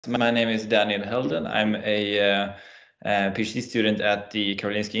My name is Daniel Hellden. I'm a PhD student at the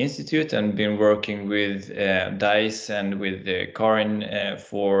Karolinska Institute and been working with DICE and with Karin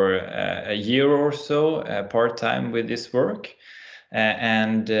for a year or so, part-time with this work.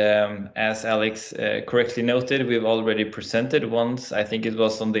 As Alex correctly noted, we've already presented once, I think it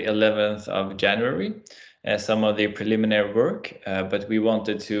was on the 11th of January, some of the preliminary work, but we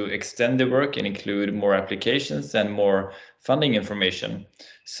wanted to extend the work and include more applications and more funding information.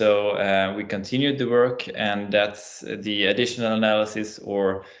 So we continued the work, and that's the additional analysis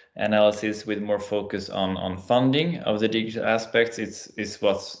or analysis with more focus on funding of the digital aspects is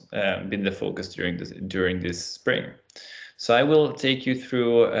what's been the focus during this spring. So I will take you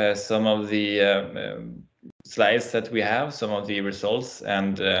through some of the slides that we have, some of the results,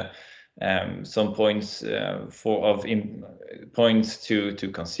 and some points points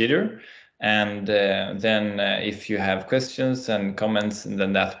to consider. And then if you have questions and comments,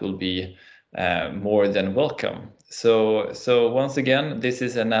 then that will be more than welcome. So once again, this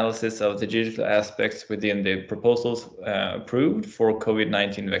is analysis of the digital aspects within the proposals approved for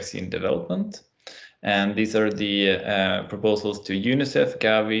COVID-19 vaccine development. And these are the proposals to UNICEF,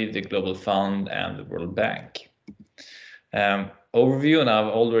 GAVI, the Global Fund, and the World Bank. Overview, and I've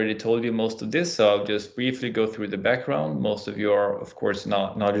already told you most of this, so I'll just briefly go through the background. Most of you are, of course,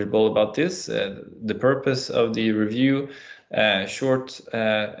 knowledgeable about this. The purpose of the review, short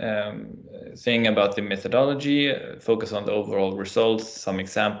thing about the methodology, focus on the overall results, some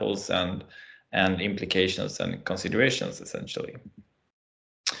examples, and implications and considerations, essentially.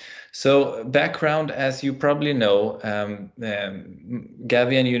 So background, as you probably know,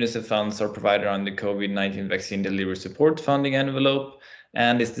 GAVI and UNICEF funds are provided on the COVID-19 vaccine delivery support funding envelope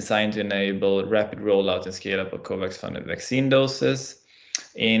and is designed to enable rapid rollout and scale up of COVAX funded vaccine doses.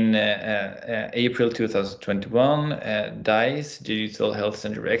 In April 2021, DICE, Digital Health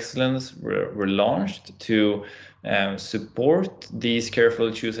Center of Excellence, were launched to support these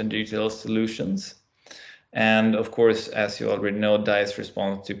carefully chosen digital solutions. And of course, as you already know, DICE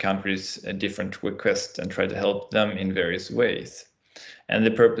responds to countries' different requests and try to help them in various ways. And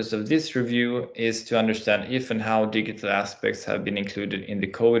the purpose of this review is to understand if and how digital aspects have been included in the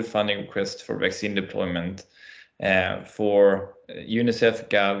COVID funding request for vaccine deployment for UNICEF,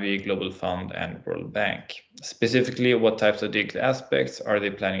 GAVI, Global Fund, and World Bank. Specifically, what types of digital aspects are they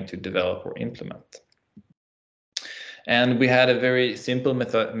planning to develop or implement? And we had a very simple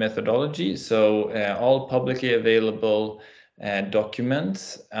methodology. So all publicly available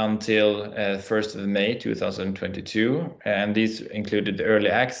documents until 1st of May 2022. And these included the early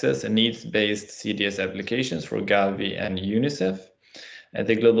access and needs-based CDS applications for GAVI and UNICEF.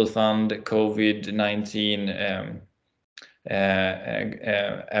 The Global Fund COVID-19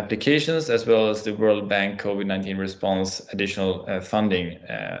 applications, as well as the World Bank COVID-19 response additional funding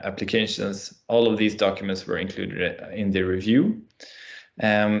applications. All of these documents were included in the review.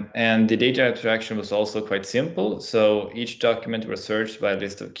 And the data abstraction was also quite simple. So each document was searched by a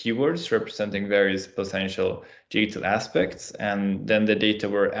list of keywords representing various potential digital aspects. And then the data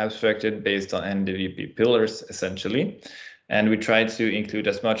were abstracted based on NDVP pillars, essentially. And we tried to include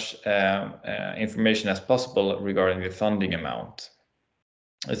as much information as possible regarding the funding amount,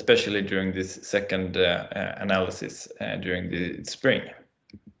 especially during this second analysis during the spring.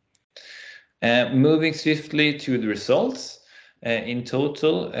 Moving swiftly to the results. In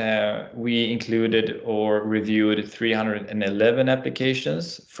total, we included or reviewed 311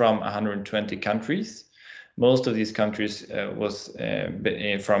 applications from 120 countries. Most of these countries was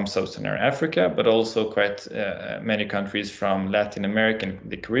from Sub-Saharan Africa, but also quite many countries from Latin America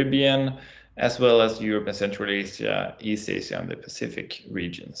and the Caribbean, as well as Europe and Central Asia, East Asia, and the Pacific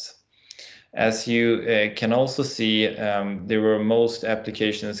regions. As you can also see, there were most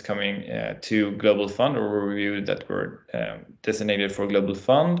applications coming to Global Fund or were reviewed that were designated for Global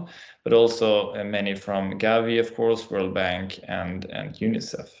Fund, but also many from GAVI, of course, World Bank, and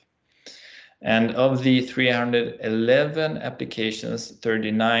UNICEF. And of the 311 applications,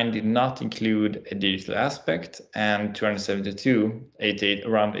 39 did not include a digital aspect, and 272,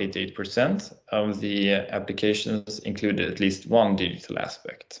 around 88% of the applications included at least one digital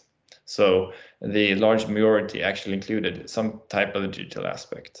aspect. So the large majority actually included some type of digital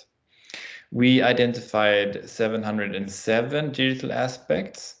aspect. We identified 707 digital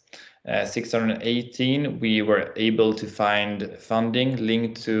aspects. 618, we were able to find funding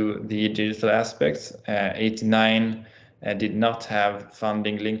linked to the digital aspects. 89 did not have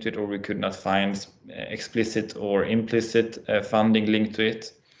funding linked to it, or we could not find explicit or implicit funding linked to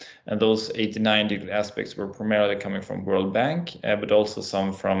it. And those 89 digital aspects were primarily coming from World Bank, but also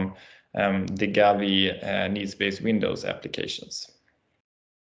some from the GAVI needs-based Windows applications.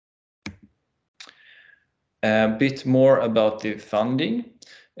 A bit more about the funding.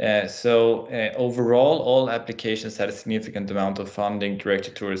 Overall, all applications had a significant amount of funding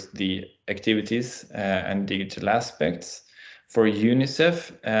directed towards the activities and digital aspects. For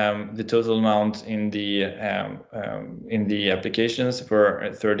UNICEF, the total amount in the applications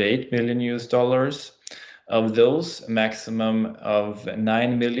were $38 million. Of those, a maximum of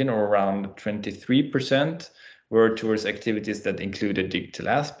 9 million, or around 23%, were towards activities that included digital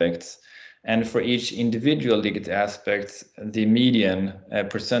aspects. And for each individual digital aspect, the median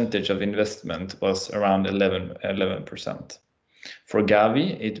percentage of investment was around 11%. For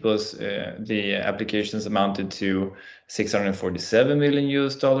GAVI, it was the applications amounted to $647 million,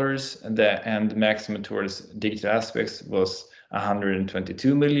 and the maximum towards digital aspects was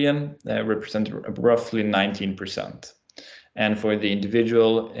 122 million, representing roughly 19%. And for the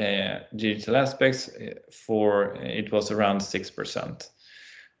individual digital aspects, it was around 6%.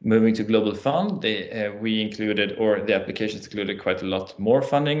 Moving to Global Fund, we included, or the applications included, quite a lot more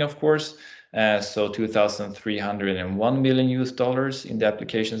funding, of course. So $2,301 million in the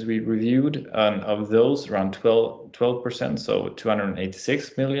applications we reviewed, and of those, around 12%, so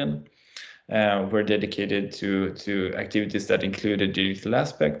 286 million, were dedicated to activities that included digital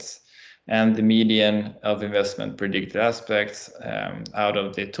aspects. And the median of investment per digital aspects out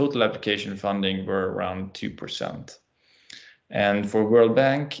of the total application funding were around 2%. And for World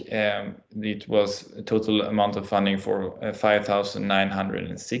Bank, it was a total amount of funding for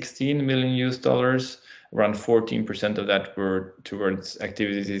 $5,916 million. Around 14% of that were towards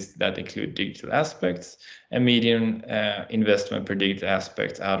activities that include digital aspects, and median investment per digital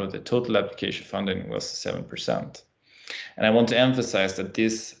aspect out of the total application funding was 7%. And I want to emphasize that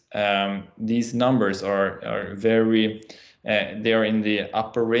these numbers are very, they are in the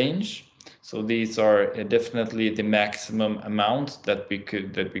upper range. So these are definitely the maximum amount that we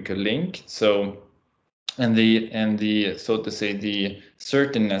could link. So, and the so to say, the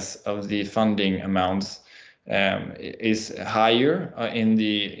certainness of the funding amounts is higher in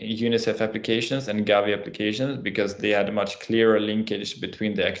the UNICEF applications and GAVI applications, because they had a much clearer linkage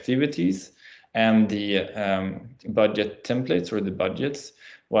between the activities and the budget templates, or the budgets,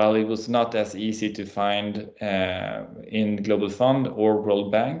 while it was not as easy to find in Global Fund or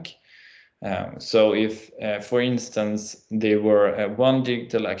World Bank. So if, for instance, there were one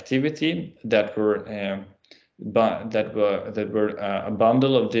digital activity that were a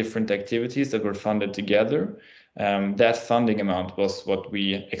bundle of different activities that were funded together, that funding amount was what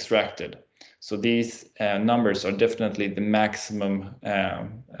we extracted. So these numbers are definitely the maximum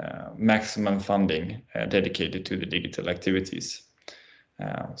funding dedicated to the digital activities.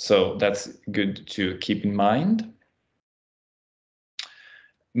 So that's good to keep in mind.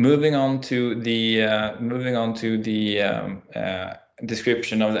 Moving on to the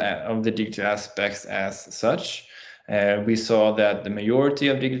description of the digital aspects as such, we saw that the majority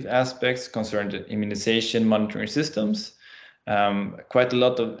of digital aspects concerned immunization monitoring systems. Quite a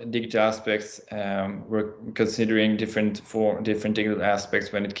lot of digital aspects were considering different digital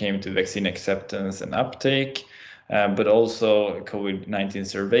aspects when it came to vaccine acceptance and uptake, but also COVID-19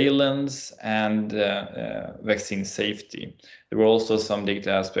 surveillance and vaccine safety. There were also some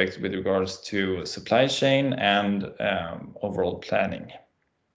digital aspects with regards to supply chain and overall planning.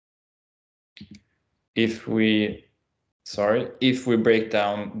 If we break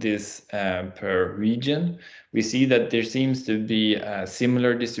down this per region, we see that there seems to be a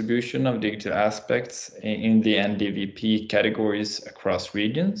similar distribution of digital aspects in the NDVP categories across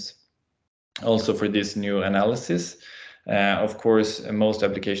regions. Also for this new analysis, of course, most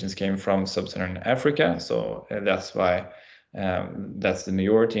applications came from Sub-Saharan Africa, so that's why that's the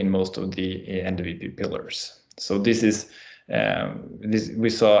majority in most of the NDVP pillars. So this is we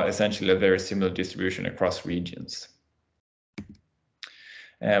saw essentially a very similar distribution across regions.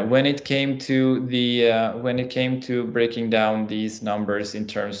 When it came to breaking down these numbers in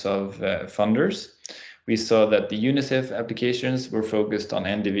terms of funders, we saw that the UNICEF applications were focused on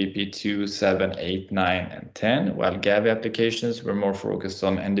NDVP 2, 7, 8, 9, and 10, while GAVI applications were more focused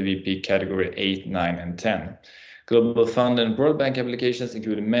on NDVP category 8, 9, and 10. Global Fund and World Bank applications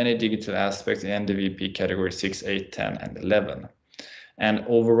included many digital aspects in NDVP category 6, 8, 10, and 11. And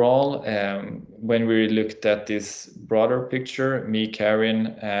overall, when we looked at this broader picture,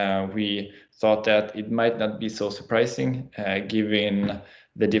 Karin, we thought that it might not be so surprising, given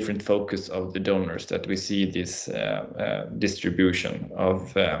the different focus of the donors, that we see this distribution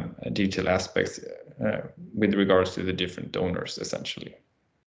of digital aspects with regards to the different donors, essentially.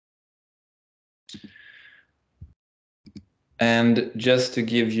 And just to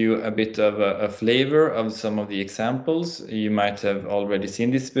give you a bit of a flavor of some of the examples, you might have already seen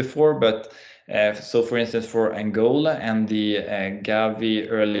this before, but so for instance, for Angola and the GAVI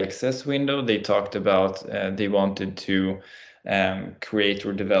early access window, they talked about they wanted to create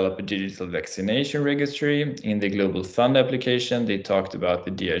or develop a digital vaccination registry. In the Global Fund application, they talked about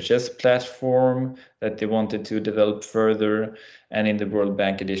the DHS platform that they wanted to develop further. And in the World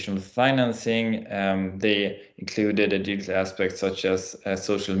Bank additional financing, they included digital aspects such as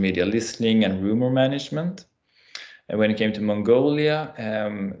social media listening and rumor management. And when it came to Mongolia,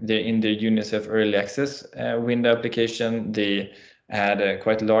 in the UNICEF early access window application, they had a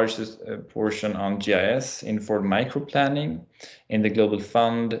quite large portion on GIS in for microplanning. In the Global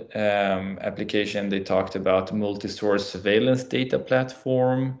Fund application, they talked about multi-source surveillance data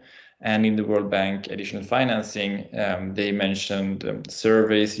platform. And in the World Bank additional financing, they mentioned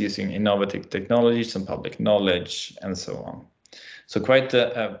surveys using innovative technologies and public knowledge and so on. So quite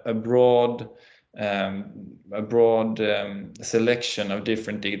a broad selection of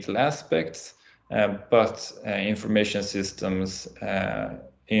different digital aspects, but information systems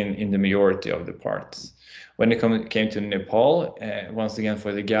in the majority of the parts. When it came to Nepal, once again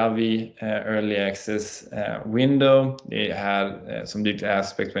for the GAVI early access window, they had some digital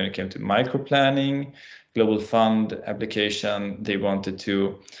aspects when it came to microplanning. Global Fund application, they wanted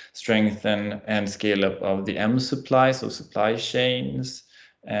to strengthen and scale up of the M supply, so supply chains,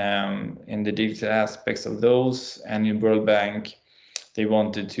 in the digital aspects of those. And in World Bank, they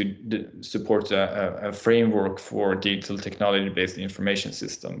wanted to support a framework for digital technology-based information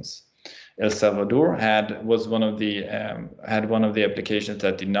systems. El Salvador had one of the applications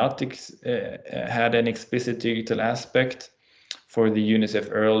that did not had an explicit digital aspect for the UNICEF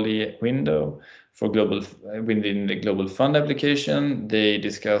early window. Within the Global Fund application, they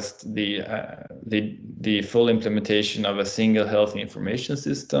discussed the full implementation of a single health information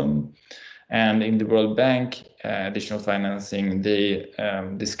system. And in the World Bank additional financing, they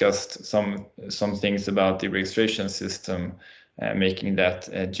discussed some things about the registration system, making that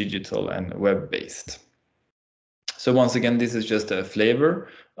digital and web-based. So once again, this is just a flavor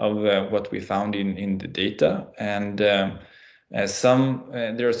of what we found in the data. And there are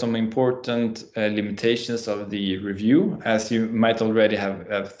some important limitations of the review, as you might already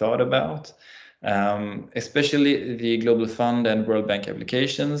have thought about. Especially the Global Fund and World Bank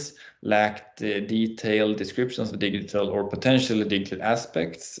applications lacked detailed descriptions of digital or potentially digital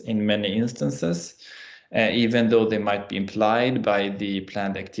aspects in many instances, even though they might be implied by the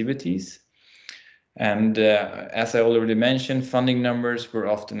planned activities. And as I already mentioned, funding numbers were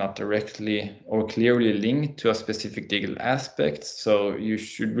often not directly or clearly linked to a specific digital aspect. So you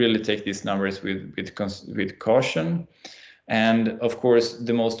should really take these numbers with caution. And of course,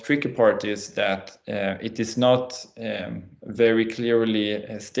 the most tricky part is that it is not very clearly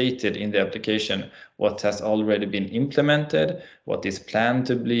stated in the application what has already been implemented, what is planned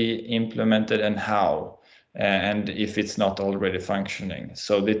to be implemented, and how. And if it's not already functioning.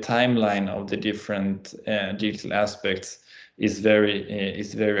 So the timeline of the different digital aspects is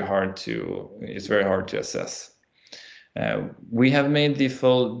very hard to assess. We have made the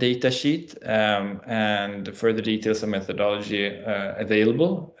full data sheet and further details and methodology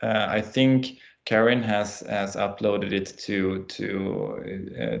available. I think Karin has uploaded it to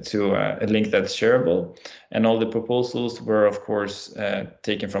a link that's shareable, and all the proposals were, of course,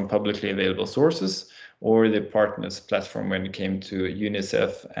 taken from publicly available sources or the partners platform when it came to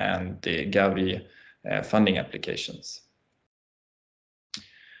UNICEF and the GAVI funding applications.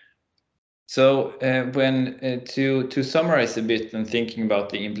 So to summarize a bit and thinking about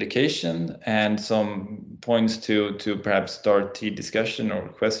the implication and some points to perhaps start the discussion or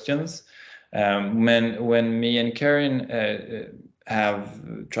questions, when me and Karin have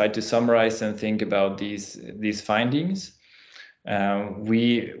tried to summarize and think about these findings,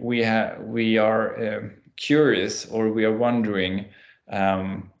 we are curious, or we are wondering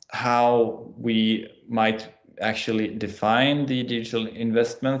how we might actually define the digital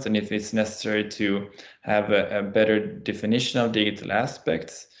investments, and if it's necessary to have a better definition of digital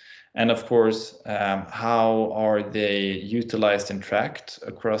aspects. And of course, how are they utilized and tracked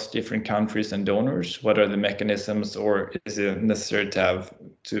across different countries and donors? What are the mechanisms, or is it necessary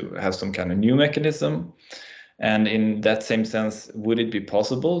to have some kind of new mechanism? And in that same sense, would it be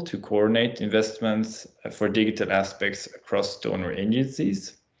possible to coordinate investments for digital aspects across donor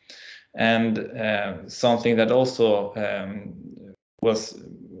agencies? And something that also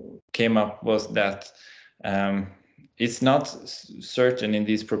came up was that it's not certain in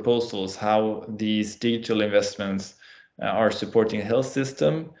these proposals how these digital investments are supporting the health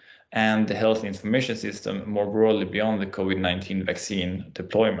system, and the health information system more broadly beyond the COVID-19 vaccine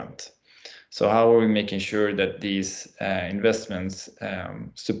deployment. So how are we making sure that these investments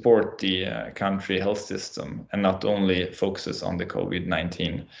support the country health system and not only focuses on the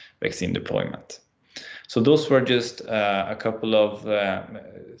COVID-19 vaccine deployment? So those were just a couple of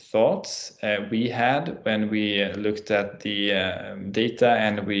thoughts we had when we looked at the data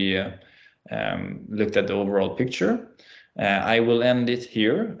and we looked at the overall picture. I will end it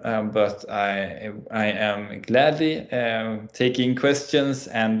here, but I am gladly taking questions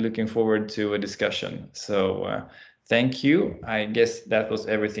and looking forward to a discussion. So thank you. I guess that was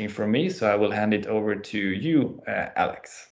everything from me. So I will hand it over to you, Alex.